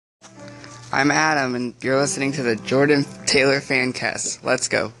I'm Adam, and you're listening to the Jordan Taylor Fancast. Let's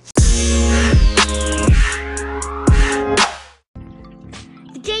go.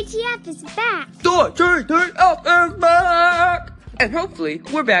 The JTF is back. The JTF is back! And hopefully,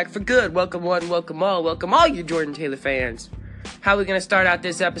 we're back for good. Welcome one, welcome all you Jordan Taylor fans. How are we going to start out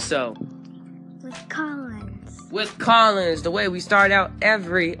this episode? With Collins. With Collins, the way we start out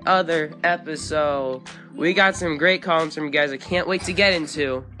every other episode. We got some great Collins from you guys I can't wait to get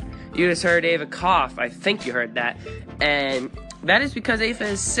into. You just heard Ava cough. I think you heard that. And that is because Ava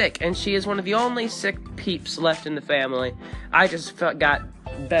is sick, and she is one of the only sick peeps left in the family. I just got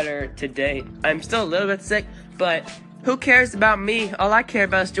better today. I'm still a little bit sick, but who cares about me? All I care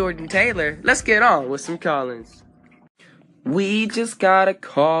about is Jordan Taylor. Let's get on with some Collins. We just got a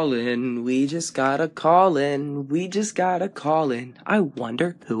call-in. We just got a call-in. We just got a call-in. I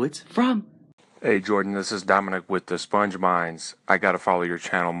wonder who it's from. Hey Jordan, this is Dominic with the Sponge Minds. I gotta follow your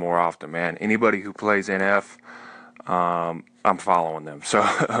channel more often, man. Anybody who plays NF, I'm following them.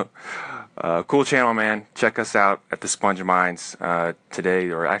 So, cool channel, man. Check us out at the Sponge Minds.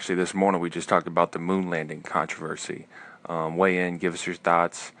 Today, or actually this morning, we just talked about the moon landing controversy. Weigh in, give us your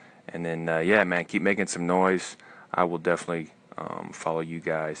thoughts, and then, yeah, man, keep making some noise. I will definitely follow you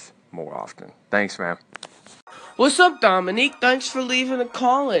guys more often. Thanks, man. What's up, Dominique? Thanks for leaving a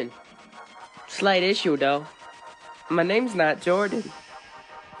call-in. Slight issue, though. My name's not Jordan.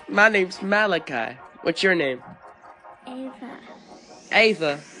 My name's Malachi. What's your name? Ava.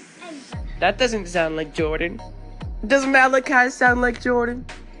 Ava. That doesn't sound like Jordan. Does Malachi sound like Jordan?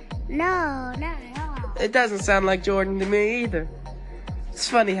 No, not at all. It doesn't sound like Jordan to me either. It's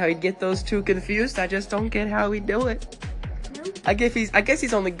funny how he'd get those two confused. I just don't get how he'd do it. Nope. I guess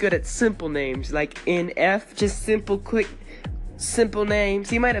he's only good at simple names, like NF, just simple, quick, simple names.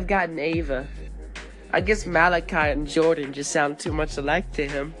 He might have gotten Ava. I guess Malachi and Jordan just sound too much alike to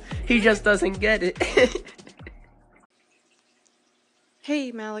him. He just doesn't get it.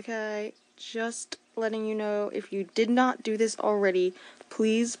 Hey Malachi, just letting you know, if you did not do this already,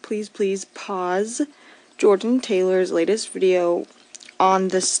 please pause Jordan Taylor's latest video on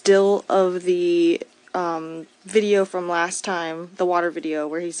the still of the video from last time, the water video,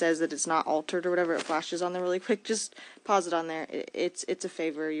 where he says that it's not altered or whatever. It flashes on there really quick. Just pause it on there. It's a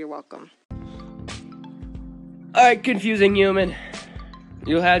favor. You're welcome. Alright, confusing human.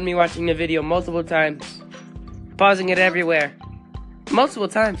 You had me watching the video multiple times. Pausing it everywhere. Multiple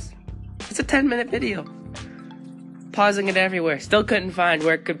times. It's a 10-minute video. Pausing it everywhere. Still couldn't find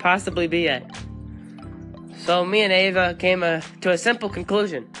where it could possibly be at. So me and Ava came to a simple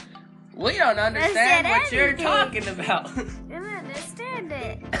conclusion. We don't understand what you're talking about. I don't understand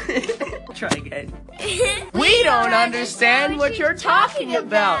it. Try again. We don't understand what you're talking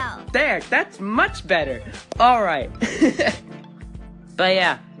about. There, that's much better. Alright. But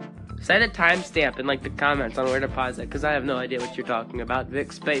yeah, set a timestamp in like the comments on where to pause it, because I have no idea what you're talking about.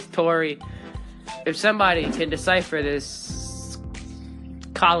 Vic Space Tori. If somebody can decipher this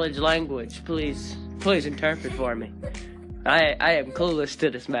college language, please interpret for me. I am clueless to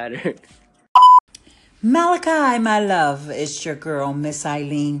this matter. Malachi, my love, it's your girl, Miss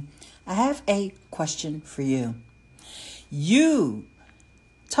Eileen. I have a question for you. You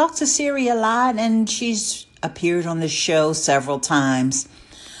talk to Siri a lot, and she's appeared on the show several times.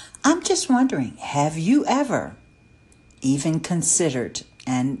 I'm just wondering, have you ever even considered,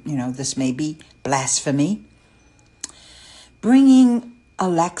 and this may be blasphemy, bringing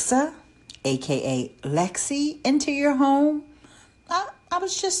Alexa, aka Lexi, into your home? I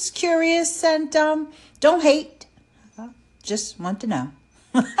was just curious, and don't hate. Just want to know.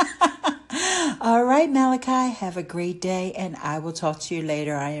 All right, Malachi, have a great day, and I will talk to you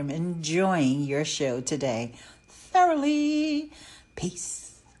later. I am enjoying your show today thoroughly.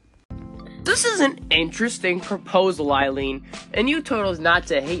 Peace. This is an interesting proposal, Eileen, and you told us not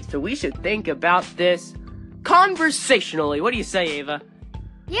to hate, so we should think about this conversationally. What do you say, Ava?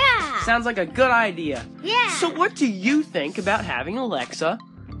 Yeah. Sounds like a good idea. Yeah. So what do you think about having Alexa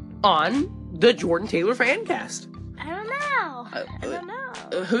on the Jordan Taylor Fancast? I don't know. I don't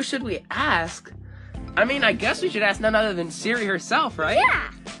know. Who should we ask? I mean, I guess we should ask none other than Siri herself, right?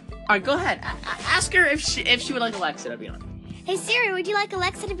 Yeah. Alright, go ahead. Ask her if she would like Alexa to be on. Hey Siri, would you like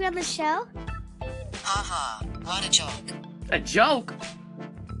Alexa to be on the show? Haha, what a joke. A joke?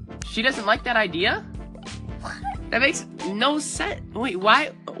 She doesn't like that idea? What? That makes no sense. Wait,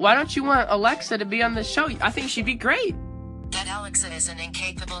 why don't you want Alexa to be on the show? I think she'd be great. That Alexa is an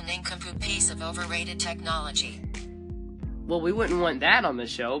incapable nincompoop piece of overrated technology. Well, we wouldn't want that on the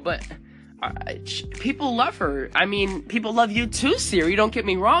show, but people love her. I mean, people love you too, Siri, don't get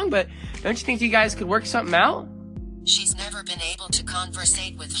me wrong, but don't you think you guys could work something out? She's never been able to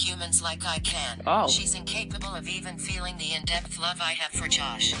conversate with humans like I can. Oh. She's incapable of even feeling the in-depth love I have for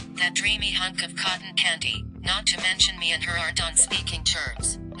Josh. That dreamy hunk of cotton candy. Not to mention me and her aren't on speaking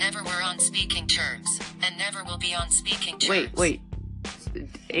terms. Never were on speaking terms. And never will be on speaking terms. Wait.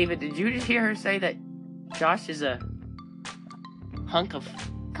 Ava, did you just hear her say that Josh is a hunk of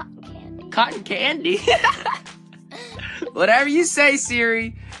Cotton candy. cotton candy? Whatever you say,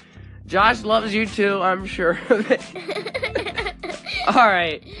 Siri. Josh loves you too, I'm sure of it.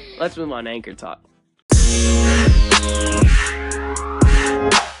 Alright, let's move on to Anchor Talk.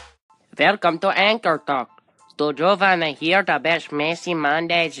 Welcome to Anchor Talk. Do you wanna hear the best Messy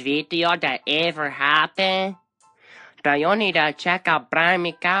Mondays video that ever happened? Do you need to check out Brian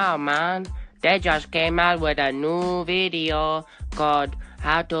Mikau, man? They just came out with a new video called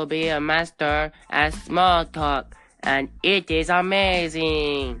How to Be a Master at Small Talk, and it is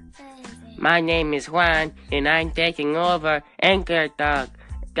amazing. My name is Juan, and I'm taking over Anchor Talk.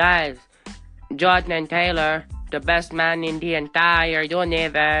 Guys, Jordan Taylor, the best man in the entire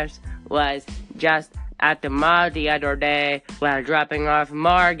universe, was just at the mall the other day while dropping off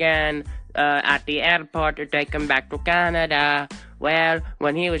Morgan at the airport to take him back to Canada. Well,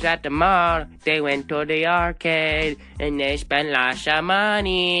 when he was at the mall, they went to the arcade, and they spent lots of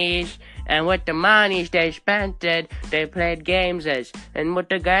monies. And with the monies they spent they played gameses. And with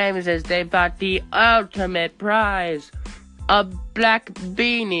the gameses, they bought the ultimate prize. A black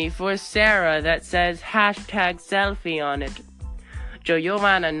beanie for Sarah that says #selfie on it. Do you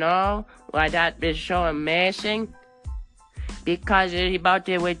wanna know why that is so amazing? Because they bought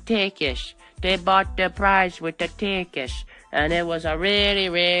it with tickets. They bought the prize with the tickets. And it was a really,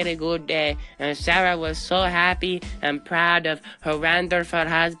 really good day. And Sarah was so happy and proud of her wonderful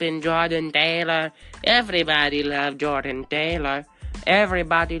husband, Jordan Taylor. Everybody loved Jordan Taylor.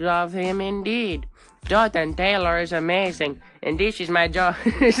 Everybody loved him indeed. Jordan Taylor is amazing. And this is my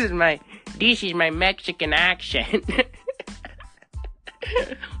this is my Mexican accent.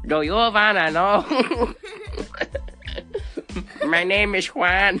 Do you wanna know? My name is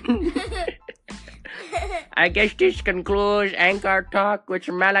Juan. I guess this concludes Anchor Talk with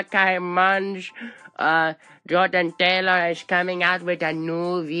Malachi Munch. Jordan Taylor is coming out with a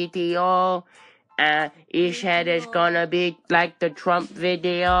new video. He said it's gonna be like the Trump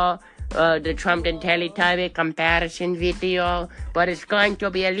video, the Trump and Teletubby comparison video, but it's going to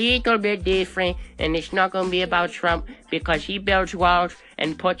be a little bit different, and it's not gonna be about Trump because he builds walls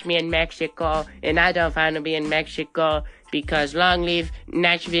and puts me in Mexico, and I don't want to be in Mexico. Because long live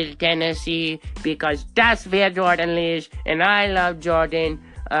Nashville, Tennessee, because that's where Jordan lives, and I love Jordan.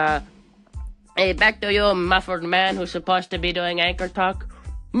 Hey, back to you, muffled man who's supposed to be doing Anchor Talk.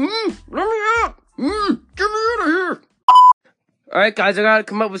 Let me out! Get me out of here! Alright guys, I gotta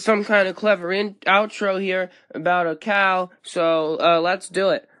come up with some kind of clever outro here about a cow, so let's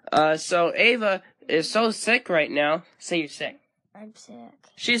do it. So Ava is so sick right now. Say you're sick. I'm sick.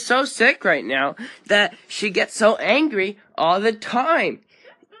 She's so sick right now that she gets so angry all the time.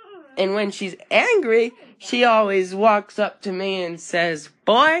 And when she's angry, she always walks up to me and says,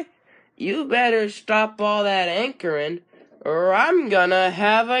 "Boy, you better stop all that anchoring, or I'm gonna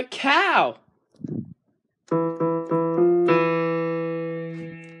have a cow."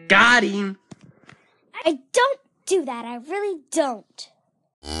 Got him. I don't do that. I really don't.